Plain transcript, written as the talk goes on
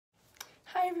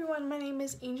everyone, my name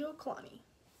is Angel Calani.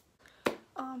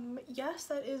 Yes,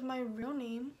 that is my real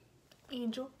name,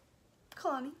 Angel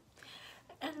Calani,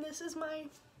 and this is my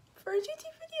first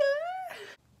YouTube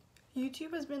video.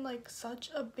 YouTube has been like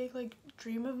such a big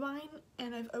dream of mine,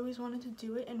 and I've always wanted to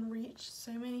do it and reach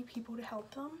so many people to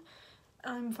help them.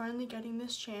 I'm finally getting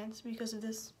this chance because of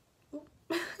this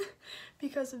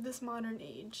because of this modern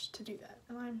age to do that,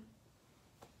 and I'm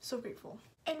so grateful.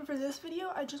 And for this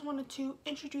video, I just wanted to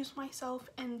introduce myself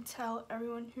and tell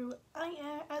everyone who I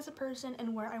am as a person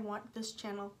and where I want this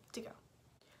channel to go.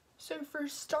 So for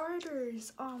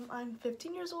starters, I'm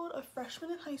 15 years old, a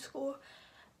freshman in high school,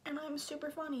 and I'm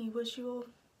super funny, which you will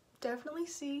definitely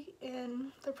see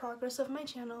in the progress of my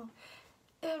channel.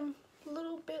 And a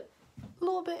little bit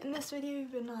in this video,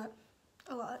 but not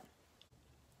a lot.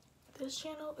 This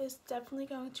channel is definitely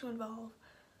going to involve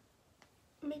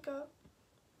makeup,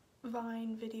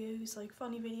 Vine videos, like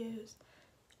funny videos,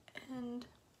 and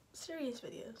serious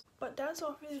videos. But that's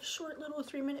all for this short little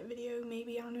 3-minute video.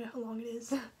 Maybe, I don't know how long it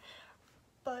is.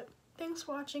 But thanks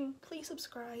for watching. Please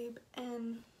subscribe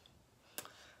and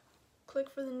click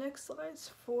for the next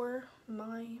slides for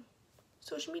my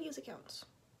social media accounts.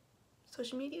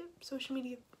 Social media.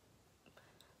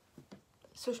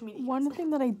 One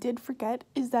thing that I did forget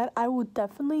is that I will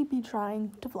definitely be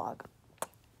trying to vlog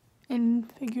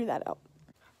and figure that out.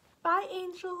 Bye,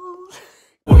 angels.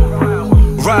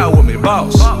 Ride with me,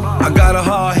 boss. I got a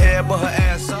hard head, but her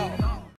ass off.